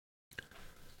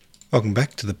Welcome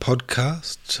back to the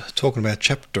podcast, talking about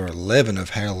chapter 11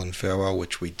 of Hail and Farewell,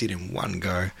 which we did in one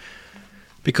go,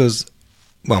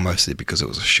 mostly because it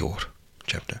was a short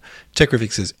chapter.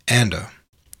 Techrific says, Ander,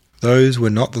 those were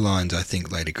not the lines I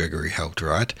think Lady Gregory helped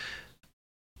write.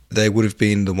 They would have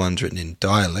been the ones written in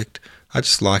dialect. I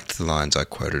just liked the lines I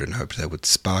quoted and hoped they would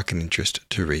spark an interest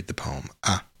to read the poem.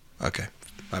 Okay,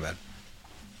 my bad.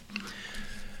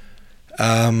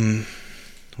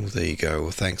 Well, there you go.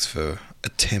 Well, thanks for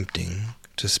attempting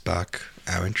to spark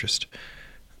our interest.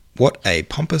 What a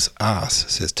pompous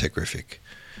ass, says Techrific.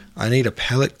 I need a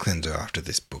palate cleanser after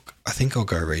this book. I think I'll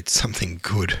go read something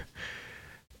good.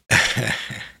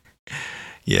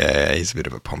 Yeah, he's a bit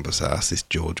of a pompous ass, this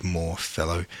George Moore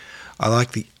fellow. I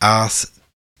like the ass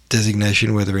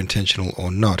designation, whether intentional or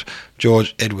not.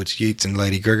 George Edwards Yeats and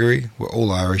Lady Gregory were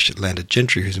all Irish landed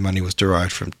gentry whose money was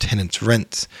derived from tenants'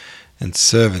 rents, and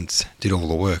servants did all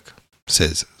the work,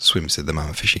 said the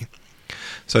Mama Fishy.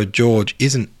 So George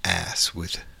is an ass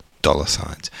with dollar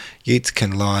signs. Yeats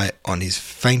can lie on his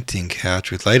fainting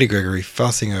couch with Lady Gregory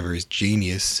fussing over his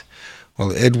genius,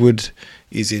 while Edward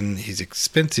is in his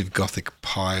expensive Gothic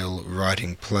pile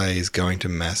writing plays, going to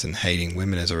mass and hating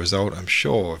women as a result, I'm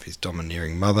sure, of his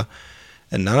domineering mother,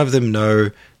 and none of them know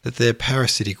that their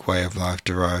parasitic way of life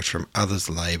derived from others'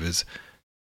 labours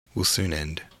will soon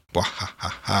end.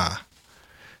 Wahahaha.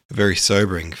 A very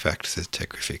sobering fact, says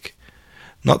Techrific.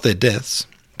 Not their deaths,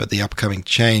 but the upcoming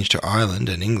change to Ireland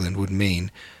and England would mean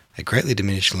a greatly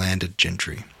diminished landed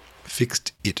gentry,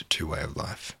 fixed it to way of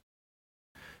life.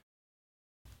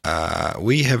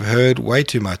 We have heard way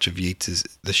too much of Yeats's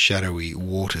The Shadowy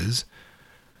Waters.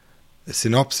 The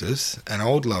synopsis, an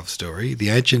old love story, the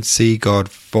ancient sea god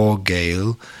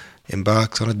Forgael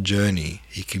embarks on a journey.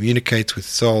 He communicates with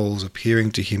souls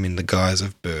appearing to him in the guise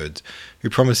of birds, who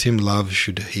promise him love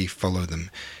should he follow them.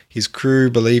 His crew,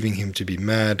 believing him to be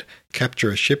mad,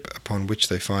 capture a ship upon which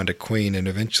they find a queen and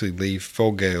eventually leave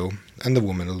Forgael and the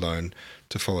woman alone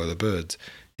to follow the birds.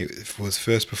 It was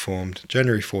first performed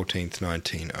January 14th,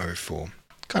 1904.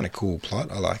 Kind of cool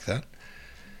plot, I like that.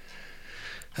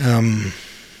 One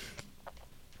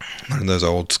of those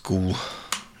old school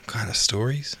kind of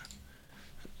stories.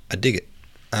 I dig it.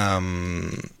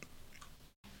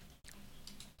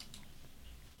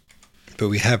 But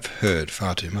we have heard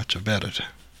far too much about it.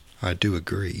 I do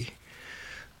agree.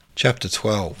 Chapter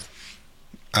 12.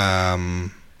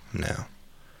 Now.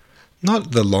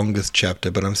 Not the longest chapter,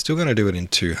 but I'm still going to do it in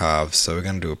two halves, so we're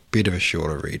going to do a bit of a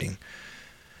shorter reading.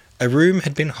 A room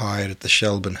had been hired at the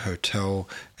Shelburne Hotel,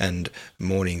 and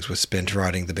mornings were spent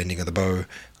writing The Bending of the Bow.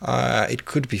 It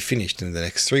could be finished in the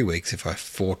next 3 weeks if I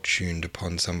fortuned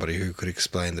upon somebody who could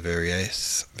explain the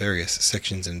various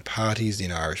sections and parties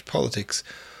in Irish politics,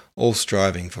 all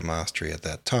striving for mastery at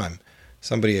that time.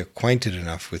 Somebody acquainted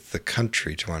enough with the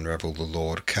country to unravel the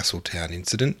Lord Castletown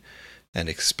incident, and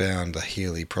expound the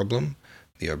Healy problem,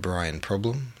 the O'Brien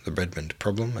problem, the Redmond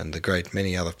problem, and the great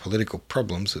many other political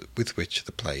problems with which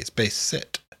the play is best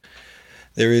set.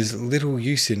 There is little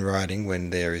use in writing when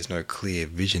there is no clear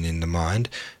vision in the mind.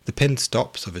 The pen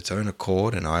stops of its own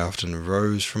accord, and I often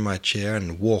rose from my chair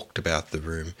and walked about the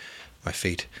room, my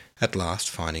feet at last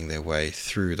finding their way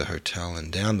through the hotel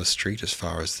and down the street as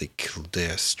far as the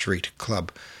Kildare Street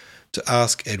Club, to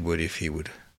ask Edward if he would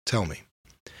tell me.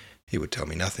 He would tell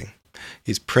me nothing.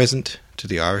 His present to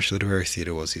the Irish Literary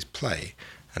Theatre was his play,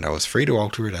 and I was free to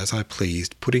alter it as I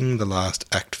pleased, putting the last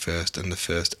act first and the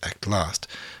first act last.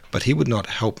 But he would not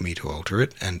help me to alter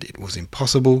it, and it was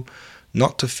impossible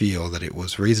not to feel that it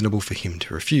was reasonable for him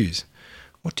to refuse.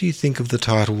 What do you think of the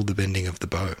title, The Bending of the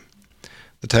Bow?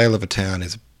 The Tale of a Town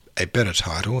is a better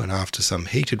title, and after some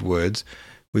heated words,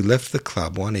 we left the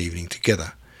club one evening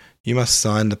together. You must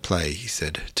sign the play, he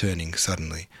said, turning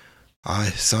suddenly. I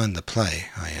signed the play,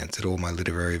 I answered, all my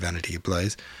literary vanity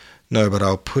ablaze. No, but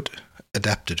I'll put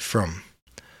adapted from.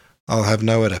 I'll have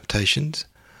no adaptations.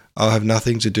 I'll have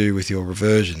nothing to do with your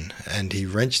reversion. And he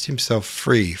wrenched himself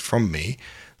free from me,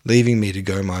 leaving me to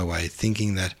go my way,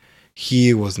 thinking that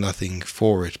here was nothing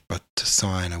for it but to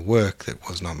sign a work that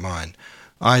was not mine.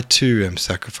 I too am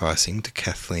sacrificing to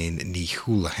Kathleen Ní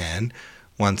Houlihan.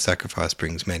 One sacrifice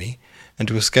brings many. And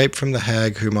to escape from the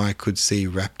hag whom I could see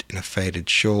wrapped in a faded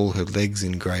shawl, her legs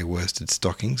in grey worsted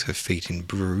stockings, her feet in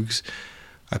brogues,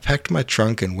 I packed my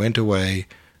trunk and went away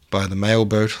by the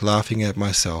mail-boat, laughing at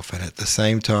myself, and at the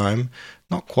same time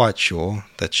not quite sure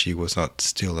that she was not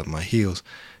still at my heels.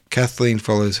 Kathleen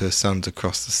follows her sons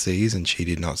across the seas, and she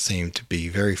did not seem to be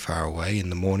very far away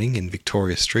in the morning in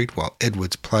Victoria Street, while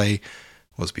Edward's play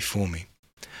was before me.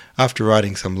 After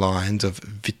writing some lines of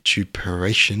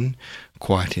vituperation,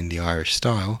 quite in the Irish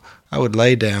style, I would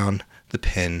lay down the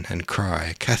pen and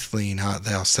cry, "Kathleen, art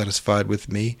thou satisfied with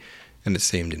me?" And it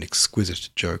seemed an exquisite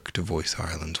joke to voice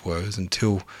Ireland's woes,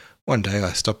 until one day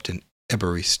I stopped in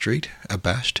Ebury Street,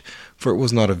 abashed, for it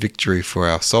was not a victory for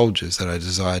our soldiers that I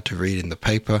desired to read in the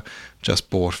paper just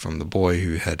bought from the boy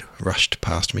who had rushed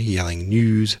past me, yelling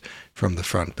news from the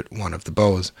front, but one of the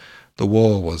Boers. The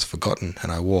war was forgotten,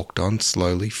 and I walked on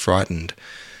slowly, frightened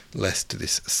lest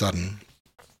this sudden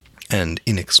and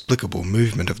inexplicable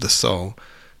movement of the soul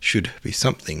should be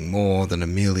something more than a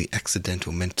merely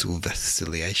accidental mental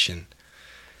vacillation.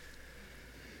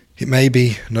 "It may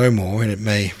be no more, and it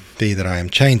may be that I am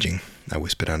changing," I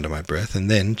whispered under my breath, and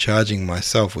then, charging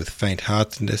myself with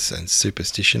faint-heartedness and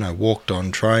superstition, I walked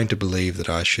on, trying to believe that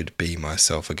I should be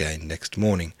myself again next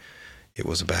morning. It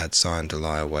was a bad sign to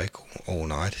lie awake all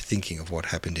night, thinking of what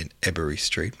happened in Ebury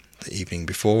Street the evening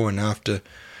before and after,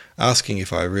 asking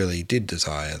if I really did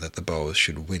desire that the Boers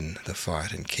should win the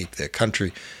fight and keep their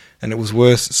country, and it was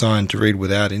worse sign to read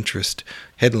without interest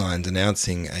headlines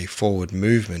announcing a forward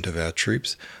movement of our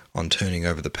troops. On turning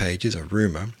over the pages, a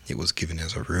rumour, it was given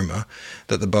as a rumour,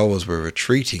 that the Boers were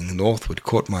retreating northward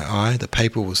caught my eye. The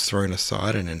paper was thrown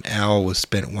aside, and an hour was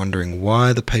spent wondering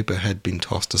why the paper had been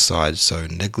tossed aside so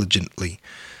negligently.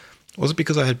 Was it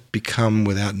because I had become,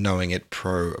 without knowing it,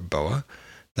 pro-Boer?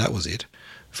 That was it.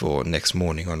 For next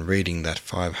morning, on reading that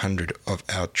 500 of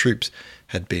our troops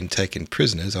had been taken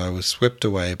prisoners, I was swept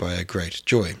away by a great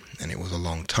joy, and it was a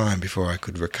long time before I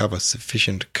could recover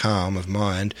sufficient calm of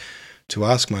mind to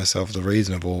ask myself the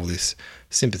reason of all this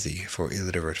sympathy for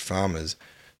illiterate farmers,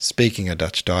 speaking a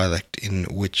Dutch dialect in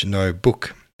which no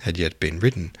book had yet been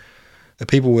written. A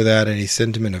people without any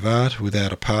sentiment of art,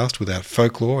 without a past, without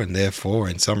folklore, and therefore,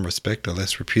 in some respect, a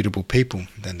less reputable people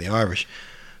than the Irish.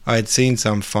 I had seen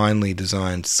some finely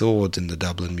designed swords in the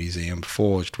Dublin Museum,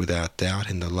 forged without doubt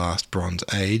in the last Bronze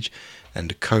Age,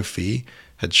 and Kofi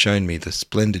had shown me the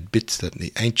splendid bits that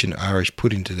the ancient Irish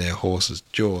put into their horses'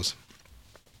 jaws.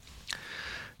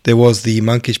 There was the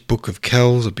monkish Book of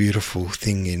Kells, a beautiful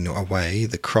thing in a way.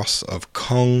 The Cross of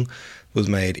Cong was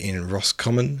made in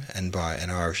Roscommon and by an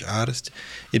Irish artist.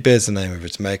 It bears the name of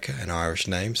its maker, an Irish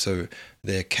name, so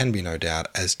there can be no doubt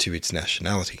as to its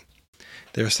nationality.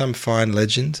 There are some fine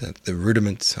legends, the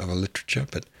rudiments of a literature,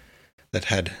 but that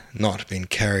had not been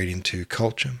carried into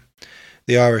culture.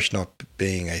 The Irish not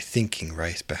being a thinking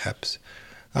race, perhaps.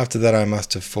 After that I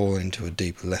must have fallen into a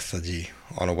deep lethargy.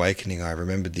 On awakening I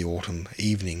remembered the autumn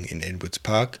evening in Edwards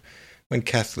Park, when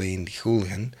Kathleen the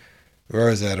hooligan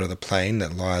rose out of the plain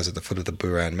that lies at the foot of the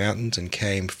Buran Mountains and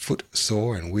came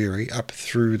foot-sore and weary up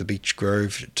through the beech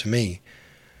grove to me.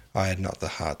 I had not the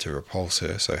heart to repulse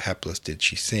her, so hapless did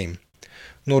she seem.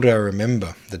 Nor did I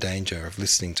remember the danger of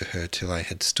listening to her till I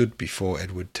had stood before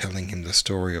Edward telling him the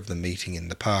story of the meeting in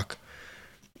the park.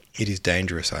 "It is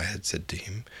dangerous," I had said to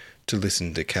him, "to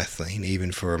listen to Kathleen,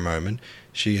 even for a moment.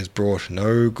 She has brought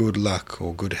no good luck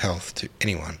or good health to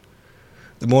anyone."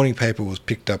 The morning paper was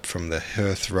picked up from the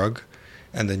hearth rug,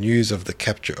 and the news of the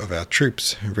capture of our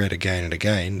troops, read again and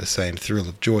again, the same thrill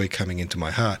of joy coming into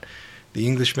my heart. The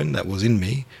Englishman that was in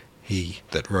me, he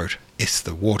that wrote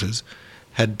Esther Waters,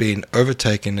 had been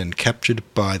overtaken and captured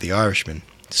by the Irishman.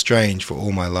 Strange, for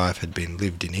all my life had been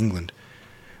lived in England.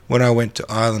 When I went to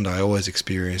Ireland I always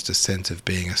experienced a sense of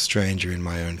being a stranger in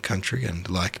my own country, and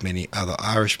like many other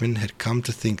Irishmen had come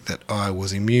to think that I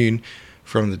was immune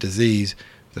from the disease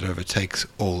that overtakes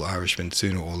all Irishmen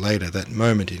sooner or later. That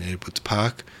moment in Edwards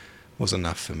Park was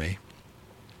enough for me.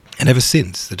 And ever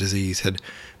since, the disease had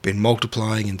been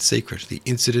multiplying in secret. The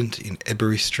incident in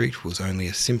Ebury Street was only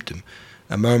a symptom.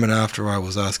 A moment after I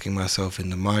was asking myself if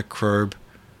the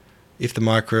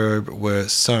microbe were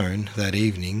sown that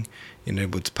evening in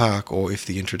Edwards Park, or if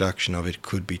the introduction of it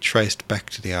could be traced back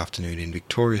to the afternoon in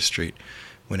Victoria Street,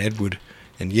 when Edward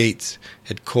and Yeats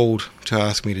had called to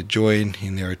ask me to join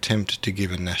in their attempt to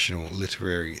give a national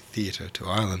literary theatre to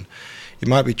Ireland. It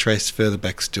might be traced further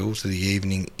back still to the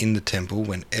evening in the Temple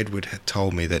when Edward had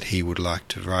told me that he would like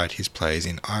to write his plays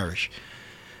in Irish.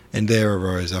 And there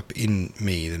arose up in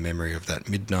me the memory of that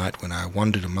midnight when I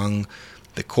wandered among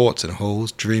the courts and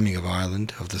halls, dreaming of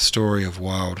Ireland, of the story of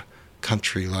wild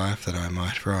country life that I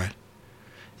might write.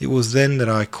 It was then that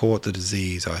I caught the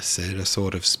disease, I said, a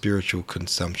sort of spiritual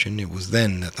consumption. It was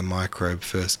then that the microbe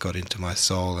first got into my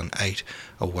soul and ate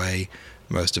away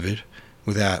most of it,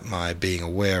 without my being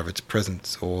aware of its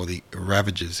presence or the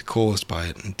ravages caused by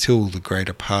it, until the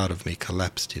greater part of me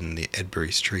collapsed in the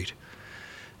Ebury Street.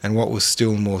 And what was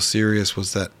still more serious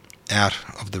was that out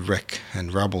of the wreck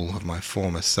and rubble of my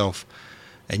former self,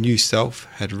 a new self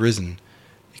had risen.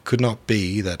 It could not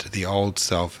be that the old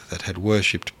self that had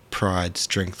worshipped pride,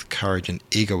 strength, courage, and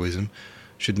egoism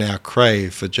should now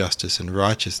crave for justice and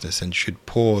righteousness, and should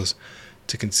pause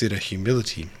to consider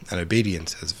humility and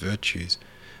obedience as virtues,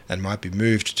 and might be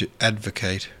moved to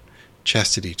advocate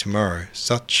chastity tomorrow,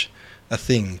 such a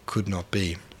thing could not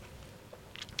be.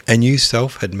 A new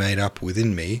self had made up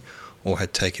within me, or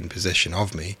had taken possession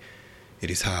of me. It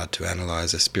is hard to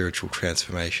analyse a spiritual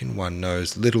transformation. One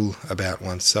knows little about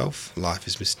oneself. Life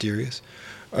is mysterious.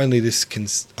 Only this can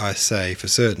I say for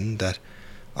certain, that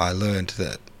I learned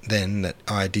that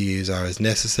ideas are as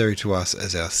necessary to us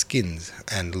as our skins,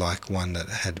 and like one that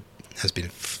has been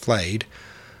flayed,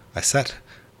 I sat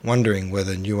wondering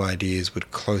whether new ideas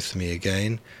would clothe me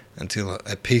again, until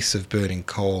a piece of burning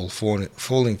coal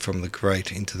falling from the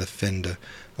grate into the fender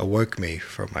awoke me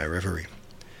from my reverie.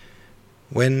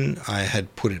 When I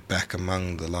had put it back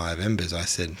among the live embers, I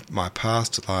said, "My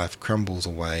past life crumbles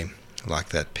away like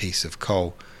that piece of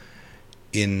coal.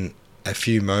 In a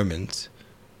few moments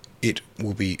it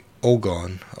will be all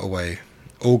gone away,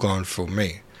 all gone from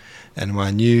me, and my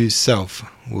new self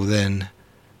will then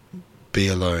be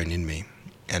alone in me,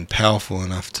 and powerful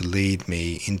enough to lead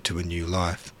me into a new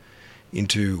life.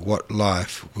 Into what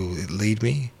life will it lead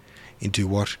me? Into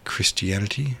what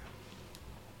Christianity?"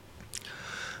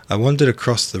 I wandered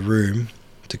across the room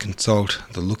to consult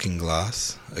the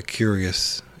looking-glass,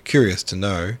 curious to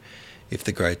know if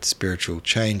the great spiritual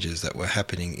changes that were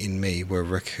happening in me were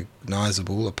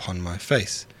recognizable upon my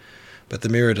face. But the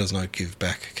mirror does not give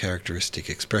back characteristic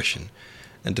expression,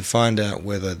 and to find out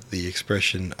whether the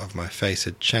expression of my face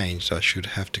had changed, I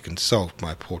should have to consult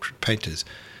my portrait painters.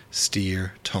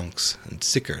 Steer, Tonks, and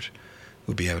Sickert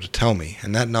would be able to tell me,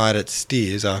 and that night at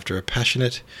Steer's, after a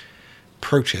passionate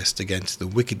protest against the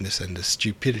wickedness and the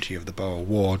stupidity of the Boer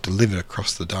War delivered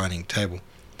across the dining table,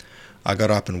 I got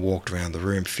up and walked round the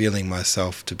room, feeling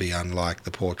myself to be unlike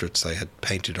the portraits they had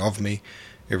painted of me,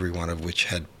 every one of which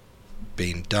had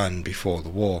been done before the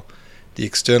war. The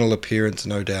external appearance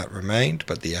no doubt remained,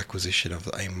 but the acquisition of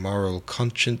a moral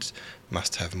conscience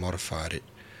must have modified it.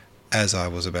 As I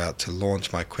was about to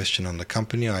launch my question on the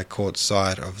company, I caught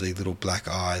sight of the little black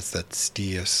eyes that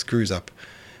Steer screws up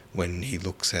when he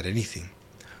looks at anything.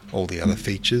 All the other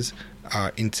features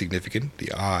are insignificant.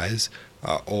 The eyes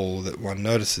are all that one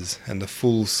notices, and the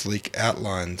full sleek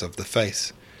outlines of the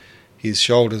face. His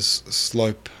shoulders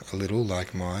slope a little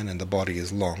like mine, and the body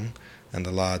is long, and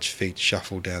the large feet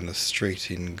shuffle down the street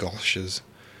in goloshes.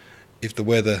 If the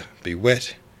weather be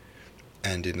wet,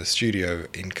 and in the studio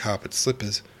in carpet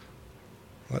slippers...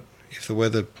 What? If the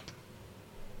weather...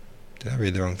 Did I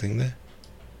read the wrong thing there?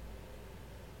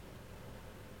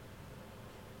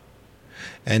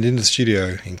 And in the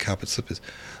studio in carpet slippers.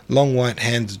 Long white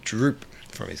hands droop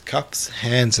from his cuffs,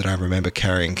 hands that I remember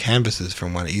carrying canvases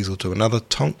from one easel to another.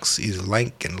 Tonks is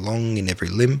lank and long in every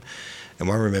limb, and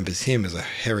one remembers him as a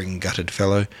herring-gutted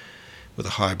fellow with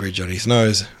a high bridge on his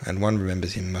nose, and one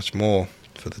remembers him much more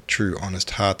for the true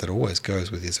honest heart that always goes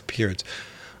with his appearance.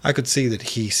 I could see that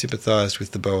he sympathised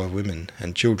with the Boer women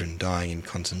and children dying in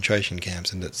concentration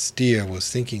camps, and that Steer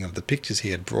was thinking of the pictures he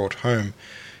had brought home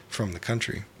from the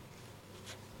country.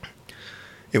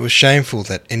 It was shameful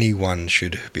that anyone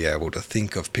should be able to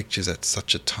think of pictures at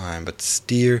such a time, but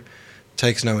Steer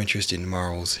takes no interest in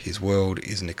morals. His world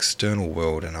is an external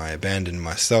world, and I abandoned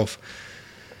myself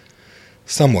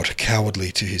somewhat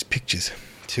cowardly to his pictures,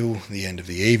 till the end of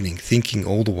the evening, thinking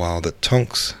all the while that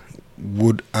Tonks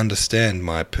would understand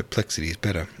my perplexities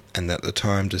better, and that the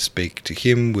time to speak to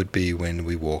him would be when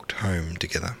we walked home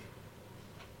together.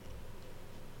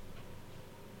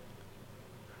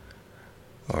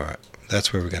 Alright,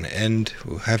 that's where we're going to end.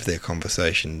 We'll have their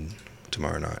conversation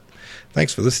tomorrow night.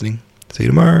 Thanks for listening. See you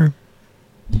tomorrow.